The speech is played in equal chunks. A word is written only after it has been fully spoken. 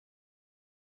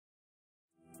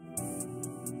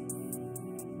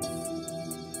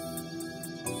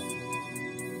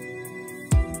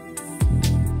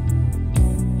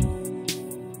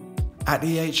At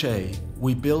EHA,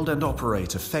 we build and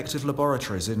operate effective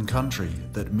laboratories in country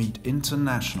that meet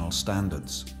international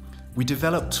standards. We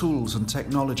develop tools and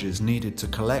technologies needed to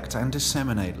collect and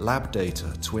disseminate lab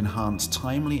data to enhance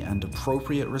timely and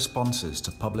appropriate responses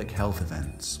to public health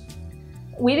events.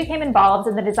 We became involved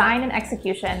in the design and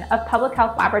execution of public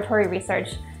health laboratory research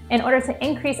in order to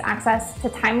increase access to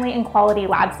timely and quality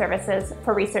lab services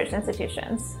for research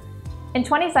institutions. In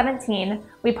 2017,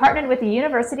 we partnered with the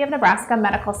University of Nebraska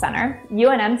Medical Center,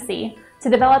 UNMC, to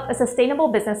develop a sustainable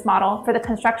business model for the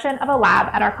construction of a lab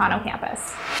at our Kano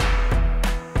campus.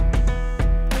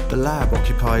 The lab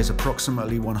occupies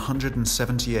approximately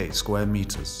 178 square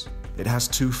meters. It has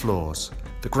 2 floors.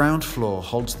 The ground floor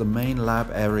holds the main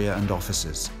lab area and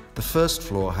offices. The first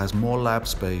floor has more lab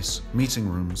space, meeting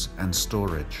rooms, and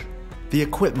storage. The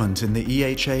equipment in the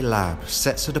EHA lab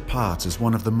sets it apart as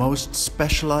one of the most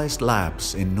specialized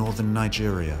labs in northern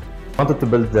Nigeria. I wanted to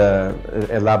build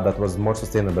a lab that was more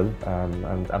sustainable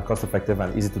and cost-effective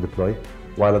and easy to deploy,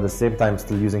 while at the same time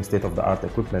still using state-of-the-art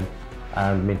equipment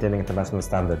and maintaining international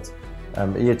standards. Part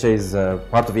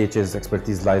of EHA's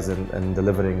expertise lies in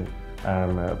delivering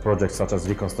projects such as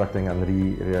reconstructing and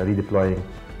redeploying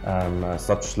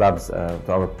such labs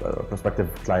to our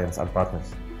prospective clients and partners.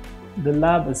 The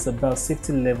lab is a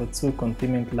biosafety level 2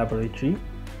 containment laboratory.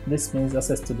 This means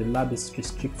access to the lab is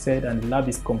restricted and the lab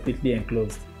is completely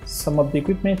enclosed. Some of the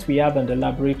equipment we have in the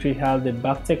laboratory have the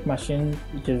BACTEC machine,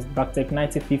 which is BACTEC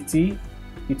 9050.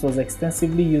 It was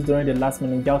extensively used during the last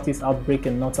meningitis outbreak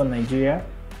in northern Nigeria.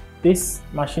 This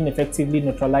machine effectively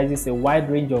neutralizes a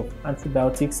wide range of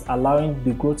antibiotics, allowing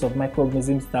the growth of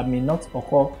microorganisms that may not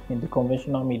occur in the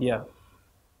conventional media.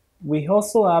 We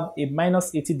also have a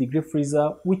 -80-degree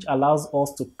freezer, which allows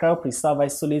us to cryopreserve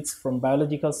isolates from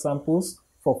biological samples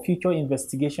for future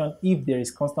investigation if there is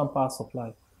constant power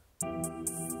supply.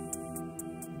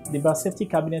 The biosafety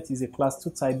cabinet is a Class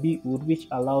 2 Type B wood which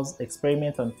allows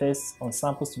experiment and tests on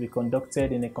samples to be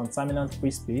conducted in a contaminant-free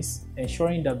space,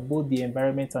 ensuring that both the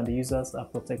environment and the users are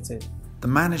protected. The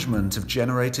management of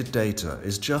generated data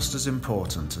is just as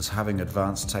important as having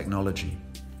advanced technology.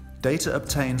 Data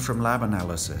obtained from lab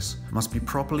analysis must be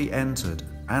properly entered,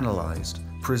 analyzed,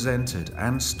 presented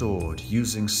and stored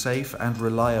using safe and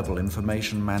reliable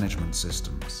information management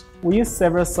systems. We use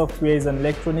several softwares and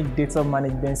electronic data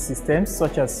management systems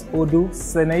such as Odoo,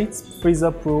 Senate,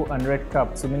 Freezer Pro and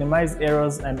RedCap to minimize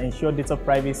errors and ensure data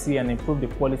privacy and improve the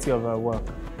quality of our work.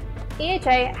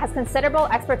 EHA has considerable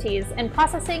expertise in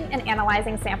processing and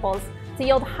analyzing samples to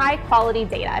yield high-quality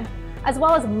data, as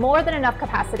well as more than enough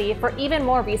capacity for even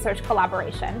more research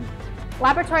collaboration.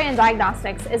 Laboratory and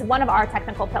diagnostics is one of our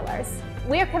technical pillars.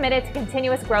 We are committed to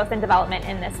continuous growth and development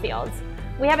in this field.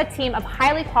 We have a team of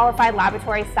highly qualified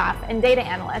laboratory staff and data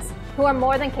analysts who are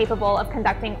more than capable of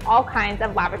conducting all kinds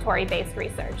of laboratory-based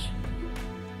research.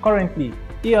 Currently,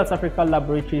 eHealth Africa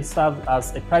Laboratory serves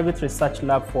as a private research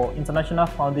lab for International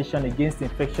Foundation Against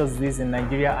Infectious Disease in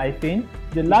Nigeria, IFIN.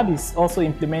 The lab is also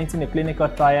implementing a clinical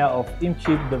trial of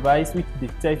ImChip device which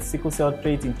detects sickle cell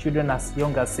trait in children as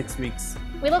young as 6 weeks.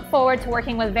 We look forward to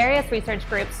working with various research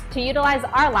groups to utilize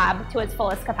our lab to its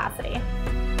fullest capacity.